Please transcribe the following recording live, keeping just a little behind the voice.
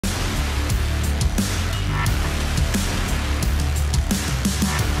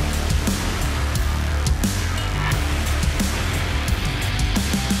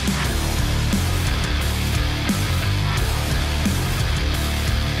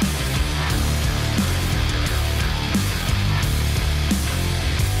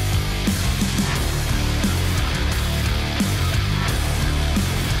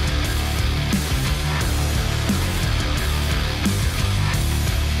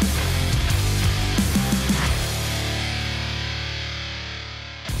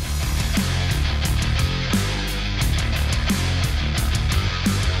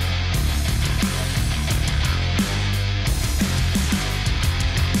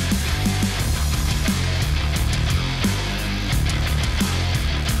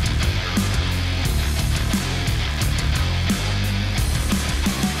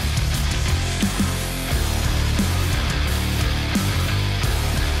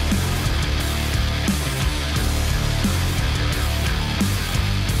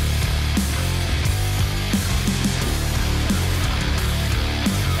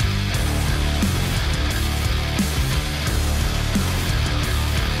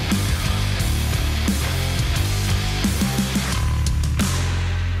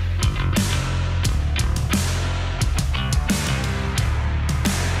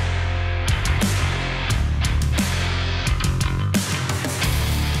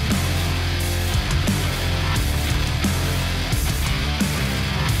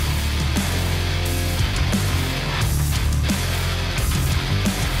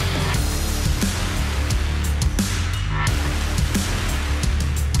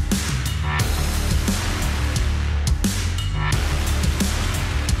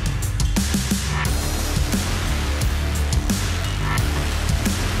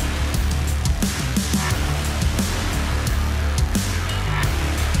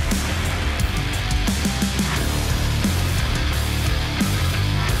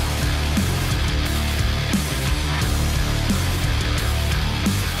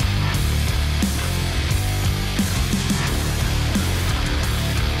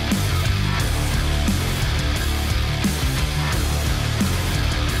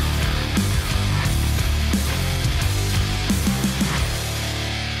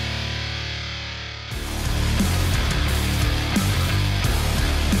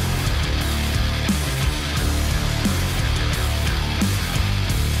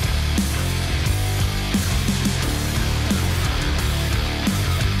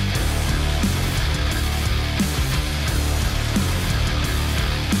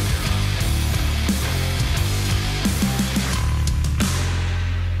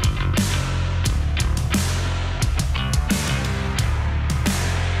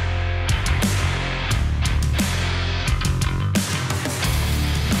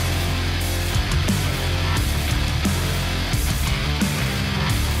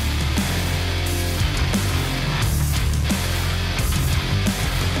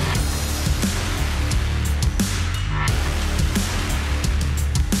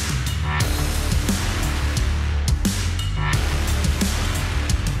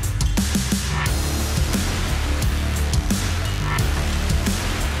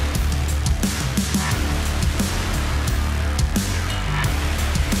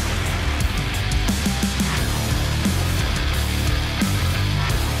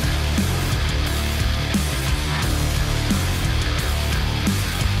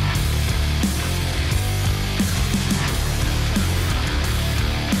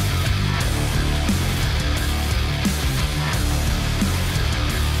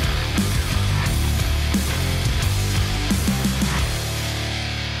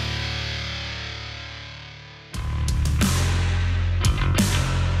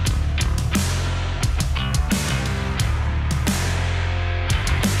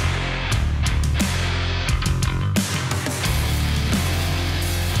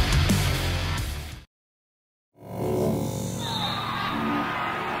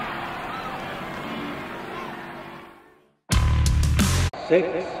6,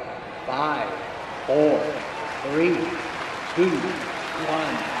 5, 4, 3, 2, 1.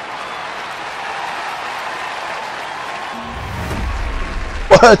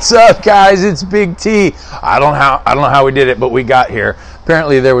 What's up, guys? It's Big T. I don't know how we did it, but we got here.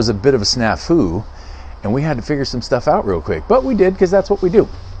 Apparently there was a bit of a snafu and we had to figure some stuff out real quick, but we did because that's what we do.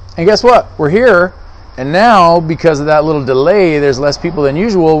 And guess what? We're here, and now because of that little delay, there's less people than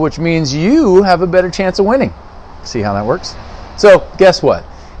usual, which means you have a better chance of winning. See how that works? So guess what?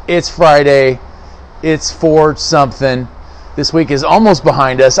 It's Friday. It's 4-something. This week is almost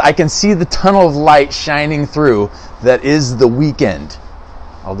behind us. I can see the tunnel of light shining through that is the weekend,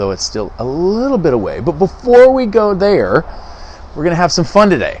 although it's still a little bit away. But before we go there, we're going to have some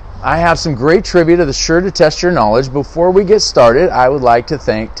fun today. I have some great trivia that is sure to test your knowledge. Before we get started, I would like to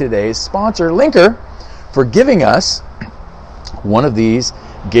thank today's sponsor, Linker, for giving us one of these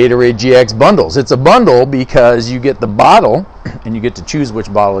Gatorade GX bundles. It's a bundle because you get the bottle, and you get to choose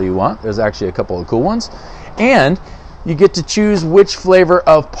which bottle you want. There's actually a couple of cool ones. And you get to choose which flavor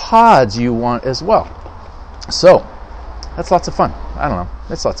of pods you want as well. So, that's lots of fun. I don't know.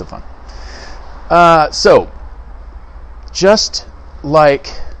 It's lots of fun. So, just like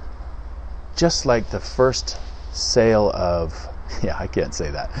the first sale of, yeah, I can't say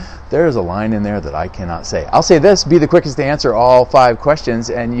that. There's a line in there that I cannot say. I'll say this: be the quickest to answer all 5 questions,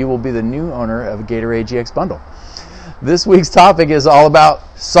 and you will be the new owner of a Gatorade GX bundle. This week's topic is all about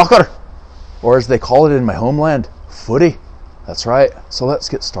soccer, or as they call it in my homeland, footy. That's right. So let's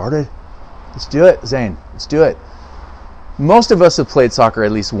get started. Let's do it, Zane. Let's do it. Most of us have played soccer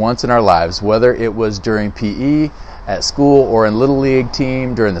at least once in our lives, whether it was during PE, at school, or in Little League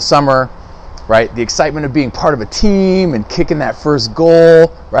team during the summer, right? The excitement of being part of a team and kicking that first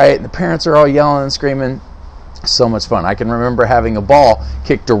goal, right? And the parents are all yelling and screaming. So much fun. I can remember having a ball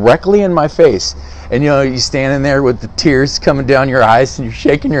kicked directly in my face, and you standing there with the tears coming down your eyes and you're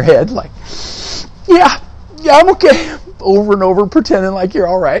shaking your head like, yeah, I'm okay, over and over, pretending like you're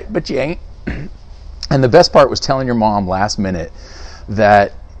all right, but you ain't. And the best part was telling your mom last minute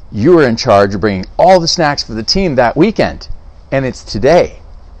that you were in charge of bringing all the snacks for the team that weekend, and it's today.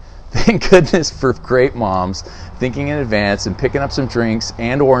 Thank goodness for great moms thinking in advance and picking up some drinks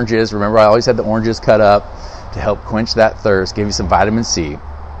and oranges. Remember, I always had the oranges cut up to help quench that thirst, give you some vitamin C.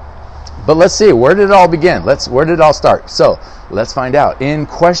 But let's see, where did it all begin? Where did it all start? So let's find out. In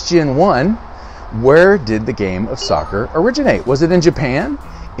question 1, where did the game of soccer originate? Was it in Japan,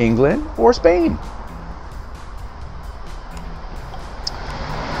 England, or Spain?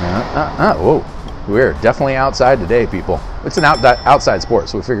 Whoa, we're definitely outside today, people. It's an outside sport,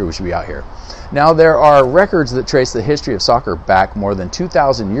 so we figured we should be out here. Now, there are records that trace the history of soccer back more than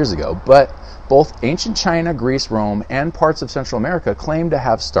 2,000 years ago, but both ancient China, Greece, Rome, and parts of Central America claim to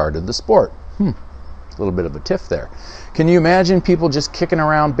have started the sport. A little bit of a tiff there. Can you imagine people just kicking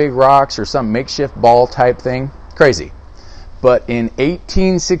around big rocks or some makeshift ball type thing? Crazy. But in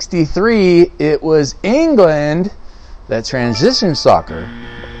 1863, it was England that transitioned soccer,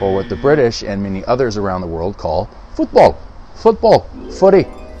 or what the British and many others around the world call footy,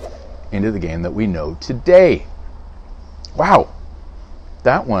 into the game that we know today. Wow,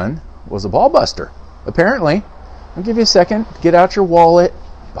 that one was a ball buster. Apparently, I'll give you a second, get out your wallet,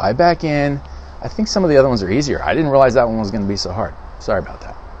 buy back in. I think some of the other ones are easier. I didn't realize that one was going to be so hard. Sorry about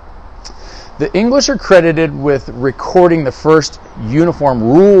that. The English are credited with recording the first uniform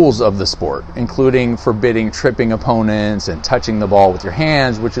rules of the sport, including forbidding tripping opponents and touching the ball with your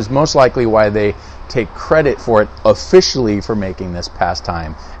hands, which is most likely why they take credit for it officially for making this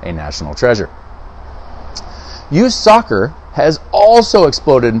pastime a national treasure. Youth soccer has also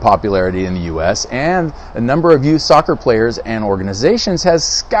exploded in popularity in the U.S., and a number of youth soccer players and organizations has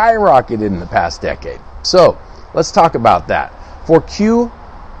skyrocketed in the past decade. So let's talk about that. For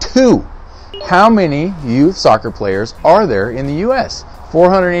Q2, how many youth soccer players are there in the U.S.?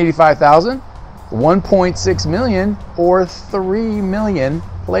 485,000, 1.6 million, or 3 million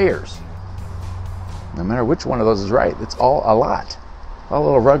players? No matter which one of those is right, it's all a lot. All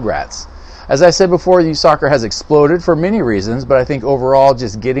little rugrats. As I said before, youth soccer has exploded for many reasons, but I think overall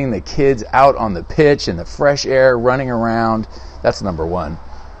just getting the kids out on the pitch in the fresh air, running around, that's number one.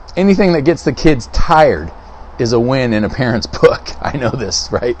 Anything that gets the kids tired is a win in a parent's book. I know this,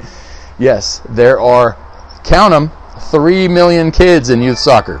 right? Yes, there are, count them, 3 million kids in youth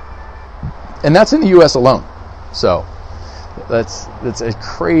soccer. And that's in the U.S. alone. So that's a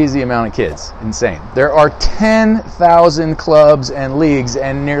crazy amount of kids. Insane. There are 10,000 clubs and leagues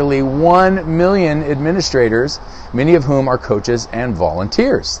and nearly 1 million administrators, many of whom are coaches and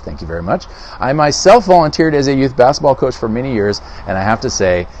volunteers. Thank you very much. I myself volunteered as a youth basketball coach for many years, and I have to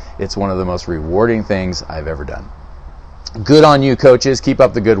say, it's one of the most rewarding things I've ever done. Good on you, coaches. Keep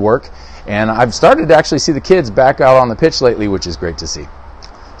up the good work. And I've started to actually see the kids back out on the pitch lately, which is great to see.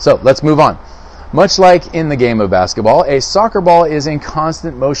 So let's move on. Much like in the game of basketball, a soccer ball is in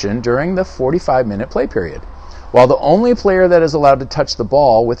constant motion during the 45-minute play period, while the only player that is allowed to touch the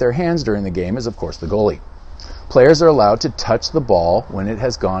ball with their hands during the game is, of course, the goalie. Players are allowed to touch the ball when it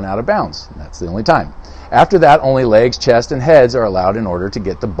has gone out of bounds. That's the only time. After that, only legs, chest, and heads are allowed in order to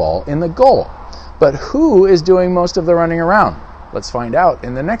get the ball in the goal. But who is doing most of the running around? Let's find out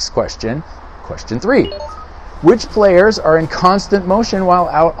in the next question, question 3. Which players are in constant motion while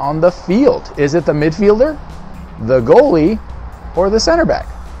out on the field? Is it the midfielder, the goalie, or the center back?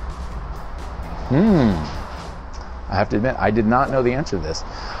 I have to admit, I did not know the answer to this.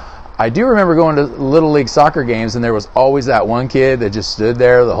 I do remember going to Little League soccer games, and there was always that one kid that just stood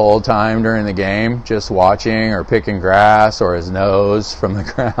there the whole time during the game, just watching or picking grass or his nose from the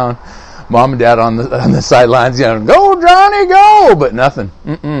ground. Mom and Dad on the sidelines, go Johnny, go! But nothing.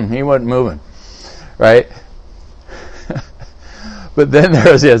 He wasn't moving, right? But then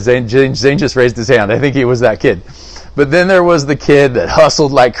there was, Zane just raised his hand. I think he was that kid. But then there was the kid that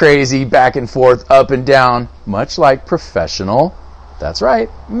hustled like crazy, back and forth, up and down, much like professional, that's right,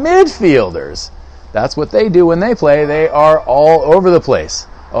 midfielders. That's what they do when they play. They are all over the place.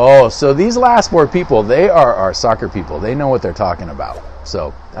 Oh, so these last 4 people, they are our soccer people. They know what they're talking about.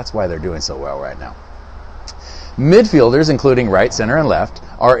 So that's why they're doing so well right now. Midfielders, including right, center, and left,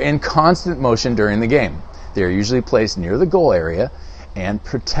 are in constant motion during the game. They are usually placed near the goal area and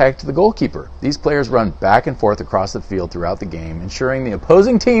protect the goalkeeper. These players run back and forth across the field throughout the game, ensuring the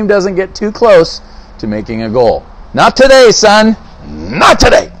opposing team doesn't get too close to making a goal. Not today, son! Not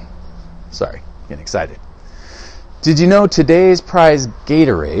today! Sorry, getting excited. Did you know today's prize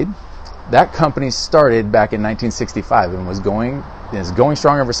Gatorade? That company started back in 1965 and is going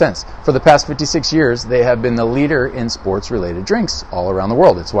strong ever since. For the past 56 years, they have been the leader in sports-related drinks all around the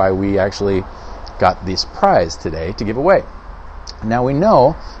world. It's why we actually got this prize today to give away. Now we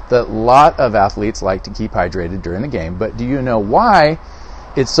know that a lot of athletes like to keep hydrated during the game, but do you know why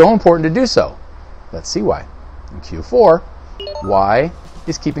it's so important to do so? Let's see why. In Q4, why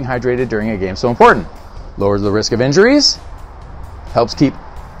is keeping hydrated during a game so important? Lowers the risk of injuries, helps keep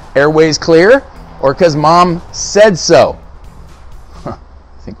airways clear, or because mom said so? I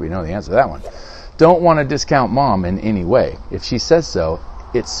think we know the answer to that one. Don't want to discount mom in any way. If she says so,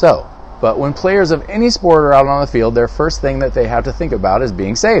 it's so. But when players of any sport are out on the field, their first thing that they have to think about is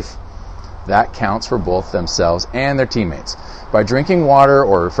being safe. That counts for both themselves and their teammates. By drinking water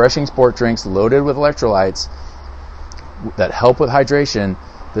or refreshing sport drinks loaded with electrolytes that help with hydration,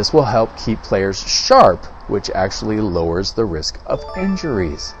 this will help keep players sharp, which actually lowers the risk of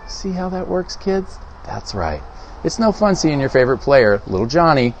injuries. See how that works, kids? That's right. It's no fun seeing your favorite player, little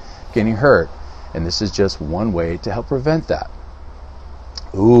Johnny, getting hurt. And this is just one way to help prevent that.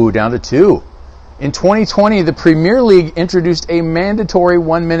 Ooh, down to 2. In 2020, the Premier League introduced a mandatory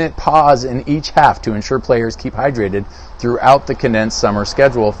 1-minute pause in each half to ensure players keep hydrated throughout the condensed summer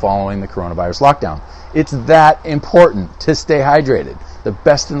schedule following the coronavirus lockdown. It's that important to stay hydrated. The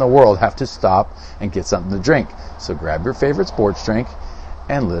best in the world have to stop and get something to drink. So grab your favorite sports drink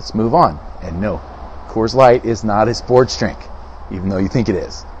and let's move on. And no, Coors Light is not a sports drink, even though you think it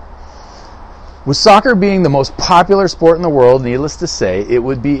is. With soccer being the most popular sport in the world, needless to say, it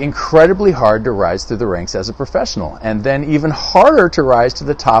would be incredibly hard to rise through the ranks as a professional, and then even harder to rise to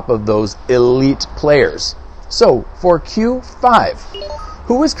the top of those elite players. So, for Q5,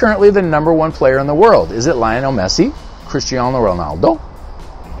 who is currently the #1 player in the world? Is it Lionel Messi, Cristiano Ronaldo,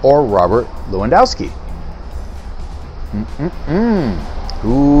 or Robert Lewandowski?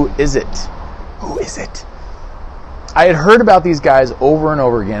 Who is it? Who is it? I had heard about these guys over and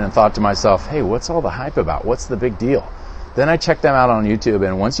over again and thought to myself, hey, what's all the hype about? What's the big deal? Then I checked them out on YouTube,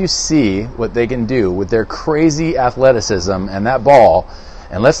 and once you see what they can do with their crazy athleticism and that ball,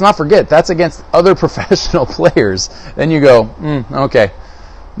 and let's not forget, that's against other professional players, then you go, okay,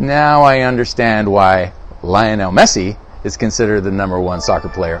 now I understand why Lionel Messi is considered the #1 soccer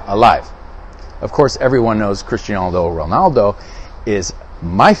player alive. Of course, everyone knows Cristiano Ronaldo is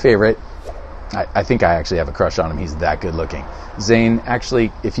my favorite. I think I actually have a crush on him. He's that good looking. Zane,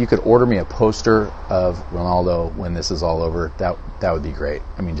 actually, if you could order me a poster of Ronaldo when this is all over, that would be great.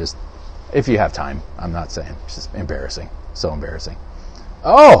 I mean, just if you have time. I'm not saying. It's just embarrassing. So embarrassing.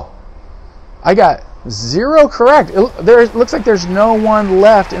 Oh, I got 0 correct. It looks like there's no one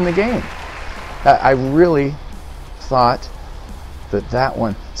left in the game. I really thought that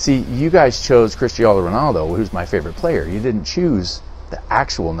one. See, you guys chose Cristiano Ronaldo, who's my favorite player. You didn't choose the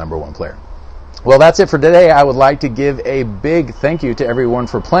actual #1 player. Well, that's it for today. I would like to give a big thank you to everyone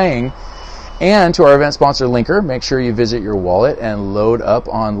for playing. And to our event sponsor, Linker, make sure you visit your wallet and load up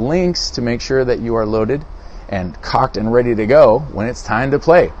on links to make sure that you are loaded and cocked and ready to go when it's time to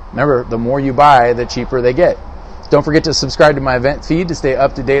play. Remember, the more you buy, the cheaper they get. Don't forget to subscribe to my event feed to stay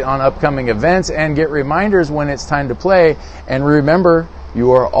up to date on upcoming events and get reminders when it's time to play. And remember,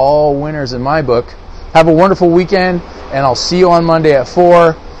 you are all winners in my book. Have a wonderful weekend, and I'll see you on Monday at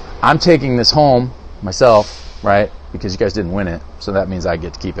 4. I'm taking this home myself, right? Because you guys didn't win it, so that means I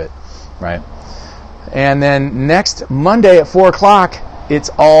get to keep it, right? And then next Monday at 4 o'clock, it's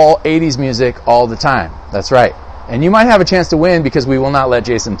all 80s music all the time. That's right. And you might have a chance to win because we will not let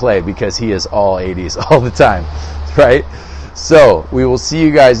Jason play because he is all 80s all the time, right? So we will see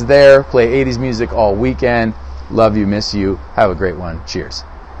you guys there. Play 80s music all weekend. Love you, miss you. Have a great one. Cheers.